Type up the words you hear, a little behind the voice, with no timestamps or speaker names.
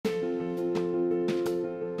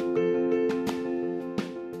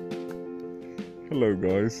Hello,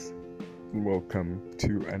 guys, and welcome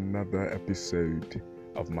to another episode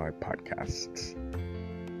of my podcast.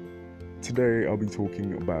 Today, I'll be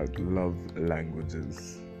talking about love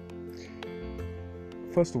languages.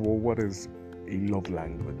 First of all, what is a love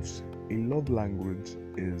language? A love language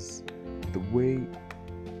is the way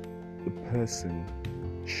the person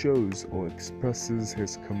shows or expresses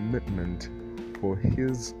his commitment for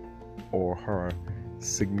his or her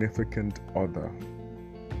significant other.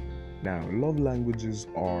 Now, love languages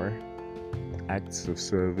are acts of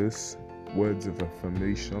service, words of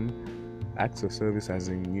affirmation. Acts of service as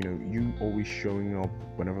in, you always showing up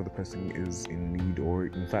whenever the person is in need, or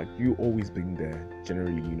in fact, you always being there.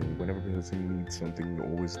 Generally, whenever the person needs something, you're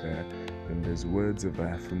always there. Then there's words of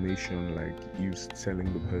affirmation, like you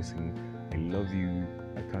telling the person, I love you,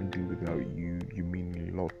 I can't do without you, you mean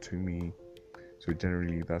a lot to me. So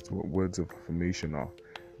generally, that's what words of affirmation are.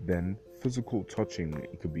 Then physical touching,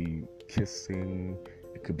 it could be kissing,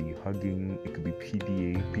 it could be hugging, it could be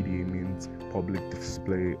PDA. PDA means public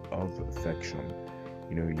display of affection.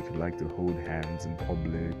 You could like to hold hands in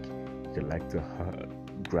public, you could like to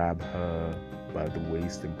grab her by the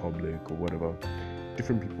waist in public or whatever.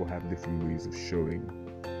 Different people have different ways of showing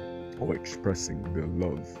or expressing their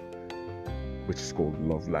love, which is called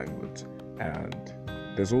love language. And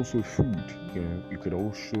there's also food. You could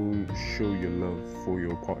also show your love for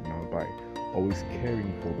your partner by always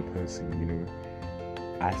caring for the person,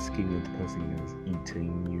 asking if the person is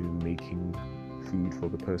eating, making food for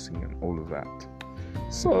the person and all of that.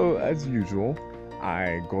 So as usual,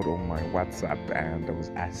 I got on my WhatsApp and I was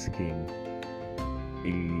asking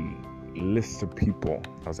a list of people.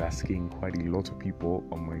 I was asking quite a lot of people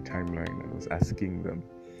on my timeline. I was asking them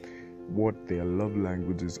what their love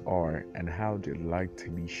languages are and how they like to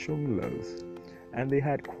be shown love. And they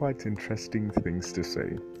had quite interesting things to say.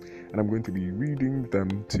 And I'm going to be reading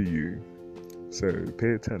them to you. So pay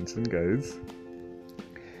attention, guys.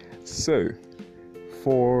 So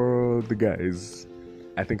for the guys,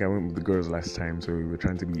 I think I went with the girls last time, so we were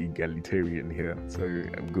trying to be egalitarian here. So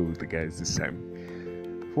I'll go with the guys this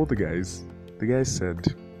time. For the guys said,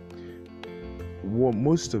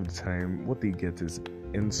 most of the time, what they get is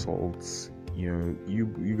insults.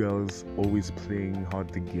 You girls always playing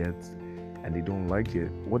hard to get, and they don't like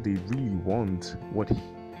it. What they really want,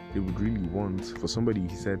 they would really want for somebody,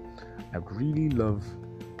 he said, I'd really love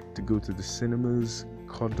to go to the cinemas,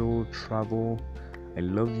 cuddle, travel. I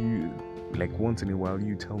love you. Like once in a while,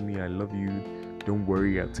 you tell me I love you. Don't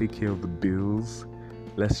worry, I'll take care of the bills.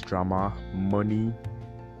 Less drama, money.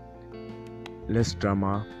 Less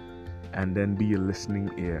drama, and then be a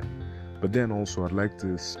listening ear. But then also, I'd like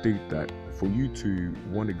to state that for you to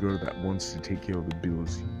want a girl that wants to take care of the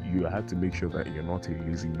bills, you have to make sure that you're not a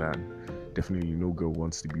lazy man. Definitely no girl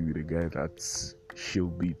wants to be with a guy she'll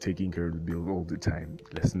be taking care of the bills all the time.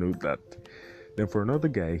 Let's note that. Then for another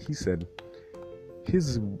guy, he said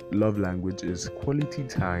his love language is quality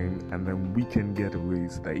time and then weekend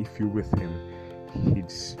getaways, that if you're with him,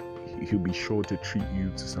 he'll be sure to treat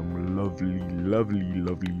you to some lovely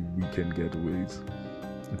weekend getaways.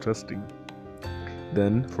 Interesting.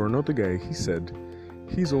 Then for another guy, he said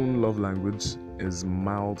his own love language is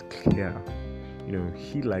mild care.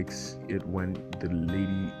 He likes it when the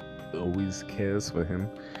lady always cares for him,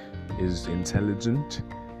 is intelligent,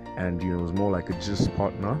 and is more like a just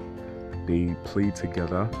partner. They play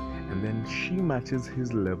together, and then she matches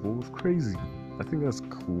his level of crazy. I think that's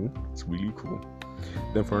cool. It's really cool.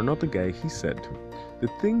 Then for another guy, he said, the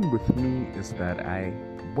thing with me is that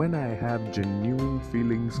when I have genuine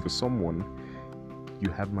feelings for someone, you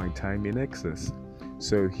have my time in excess.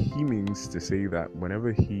 So he means to say that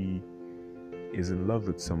whenever he is in love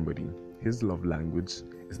with somebody, his love language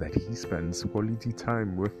is that he spends quality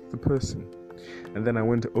time with the person. And then I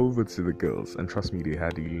went over to the girls, and trust me, they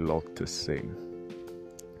had a lot to say.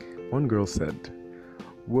 One girl said,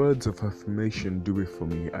 words of affirmation do it for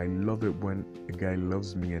me. I love it when a guy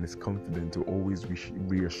loves me and is confident to always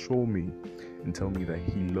reassure me and tell me that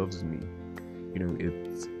he loves me.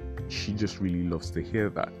 She just really loves to hear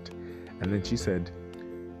that. And then she said,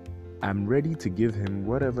 I'm ready to give him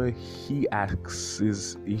whatever he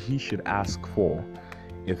should ask for,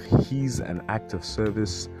 if he's an act of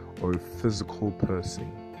service or a physical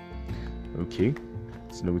person. Okay,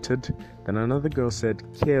 it's noted. Then another girl said,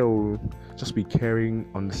 care, just be caring,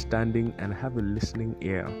 understanding, and have a listening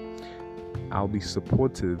ear. I'll be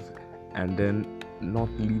supportive and then not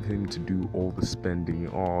leave him to do all the spending.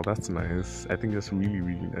 Oh, that's nice. I think that's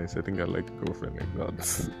really nice. I think I'd like a girlfriend like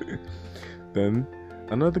that. Then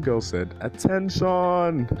another girl said,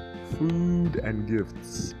 attention, food and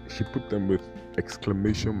gifts. She put them with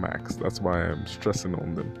exclamation marks. That's why I'm stressing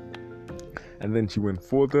on them. And then she went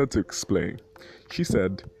further to explain. She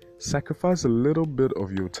said, sacrifice a little bit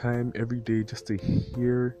of your time every day just to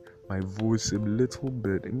hear my voice a little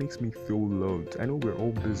bit. It makes me feel loved. I know we're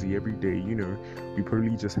all busy every day, we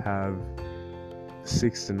probably just have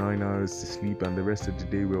 6 to 9 hours to sleep, and the rest of the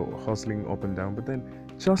day we're hustling up and down. But then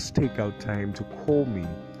just take out time to call me.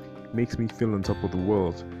 It makes me feel on top of the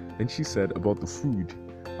world. Then she said about the food.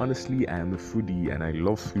 Honestly, I am a foodie and I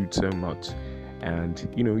love food so much. And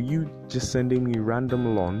you just sending me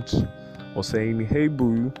random lunch or saying, hey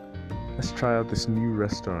boo, let's try out this new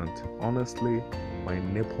restaurant. Honestly, my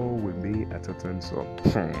nipple will be at attention.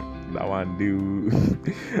 That one do.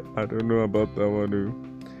 I don't know about that one do.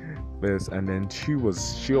 Yes, and then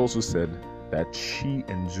she also said that she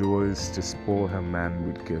enjoys to spoil her man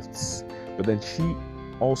with gifts. But then she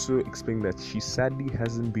also explained that she sadly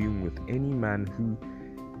hasn't been with any man who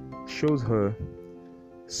shows her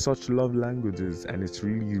such love languages, and it's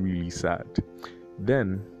really, really sad.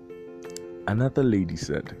 Then another lady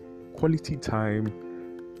said, quality time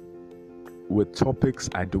with topics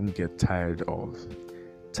I don't get tired of.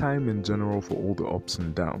 Time in general for all the ups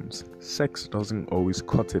and downs. Sex doesn't always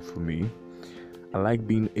cut it for me. I like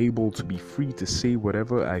being able to be free to say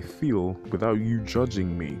whatever I feel without you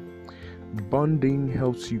judging me. Bonding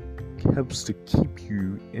helps to keep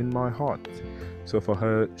you in my heart. So for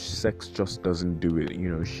her, sex just doesn't do it.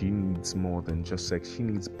 She needs more than just sex. She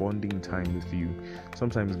needs bonding time with you.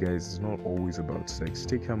 Sometimes, guys, it's not always about sex.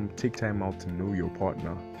 Take time out to know your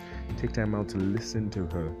partner. Take time out to listen to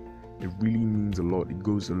her. It really means a lot. It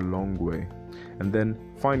goes a long way. And then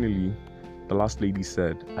finally, the last lady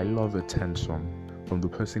said, I love attention from the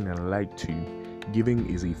person I like to. Giving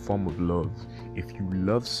is a form of love. If you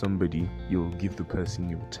love somebody, you'll give the person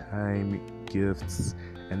your time, gifts,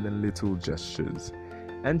 and then little gestures.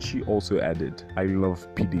 And she also added, I love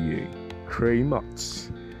PDA. Very much.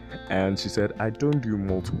 And she said, I don't do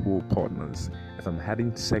multiple partners. If I'm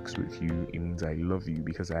having sex with you, it means I love you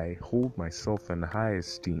because I hold myself in high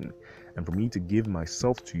esteem. And for me to give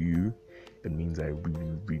myself to you, it means I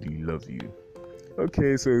really, really love you.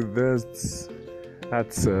 Okay, so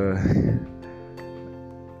that's a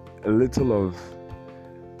little of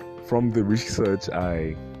from the research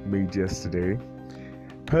I made yesterday.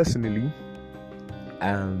 Personally,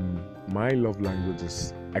 my love language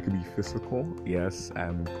is I could be physical. Yes,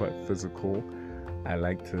 I'm quite physical. I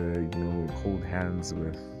like to, hold hands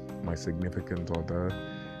with my significant other.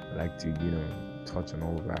 I like to, touch and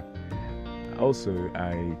all of that. Also,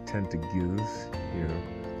 I tend to give,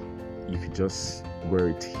 if you just wear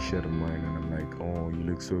a t-shirt of mine and I'm like, oh, you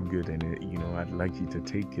look so good in it, I'd like you to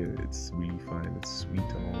take it. It's really fun. It's sweet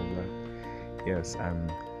and all of that. Yes, I'm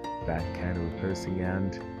that kind of a person.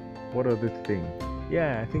 And what other thing?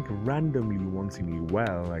 Yeah, I think randomly once in a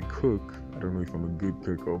while I cook. I don't know if I'm a good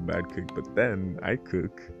cook or a bad cook, but then I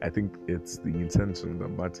cook. I think it's the intention that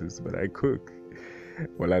matters, but I cook.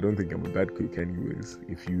 Well, I don't think I'm a bad cook anyways.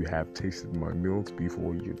 If you have tasted my meals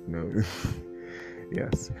before, you'd know.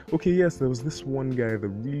 Yes. Okay, yes, there was this one guy that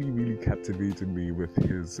really, really captivated me with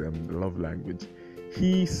his love language.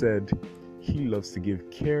 He said he loves to give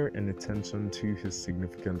care and attention to his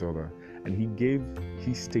significant other. And he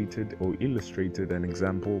stated or illustrated an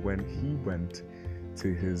example when he went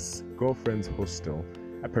to his girlfriend's hostel.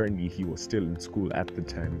 Apparently, he was still in school at the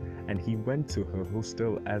time, and he went to her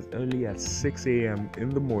hostel as early as 6 a.m.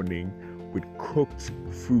 in the morning with cooked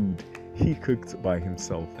food. He cooked by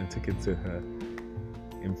himself and took it to her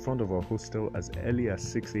in front of her hostel as early as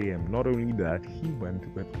 6 a.m. Not only that, he went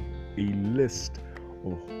with a list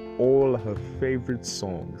of all her favorite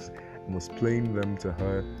songs and was playing them to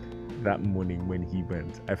her that morning when he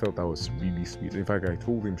went. I felt that was really sweet. In fact, I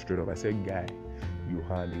told him straight up, I said, guy, you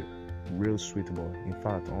had a real sweet boy. In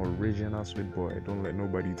fact, an original sweet boy. Don't let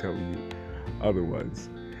nobody tell you otherwise.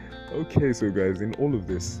 Okay, so guys, in all of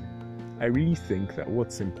this, I really think that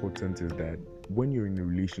what's important is that when you're in a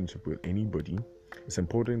relationship with anybody, it's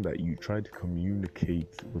important that you try to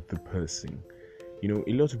communicate with the person.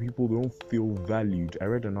 A lot of people don't feel valued. I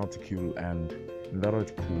read an article, and in that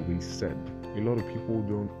article they said a lot of people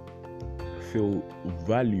don't feel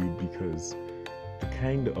valued because the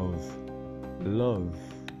kind of love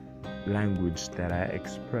language that I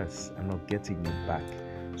express, I'm not getting it back.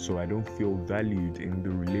 So I don't feel valued in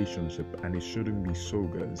the relationship, and it shouldn't be so,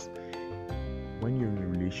 guys. When you're in a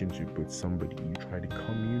relationship with somebody, you try to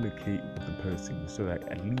communicate with the person so that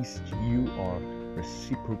at least you are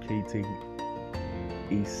reciprocating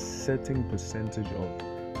a certain percentage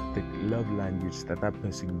of the love language that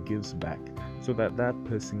person gives back, so that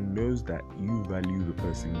person knows that you value the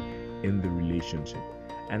person in the relationship.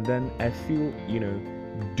 And then I feel,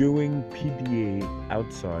 doing PDA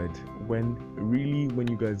outside when really, when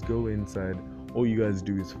you guys go inside, all you guys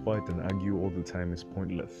do is fight and argue all the time is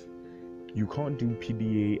pointless. You can't do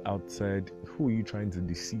PDA outside. Who are you trying to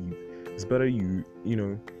deceive? It's better you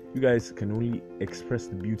guys can only express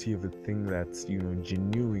the beauty of a thing that's,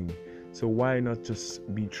 genuine. So why not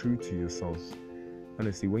just be true to yourselves?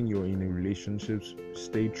 Honestly, when you're in a relationship,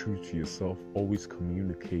 stay true to yourself, always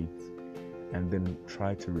communicate, and then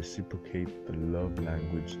try to reciprocate the love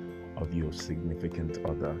language of your significant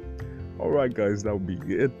other. Alright guys, that'll be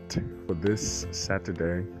it for this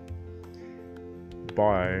Saturday.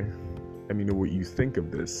 Bye. Let me know what you think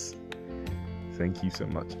of this. Thank you so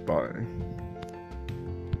much. Bye.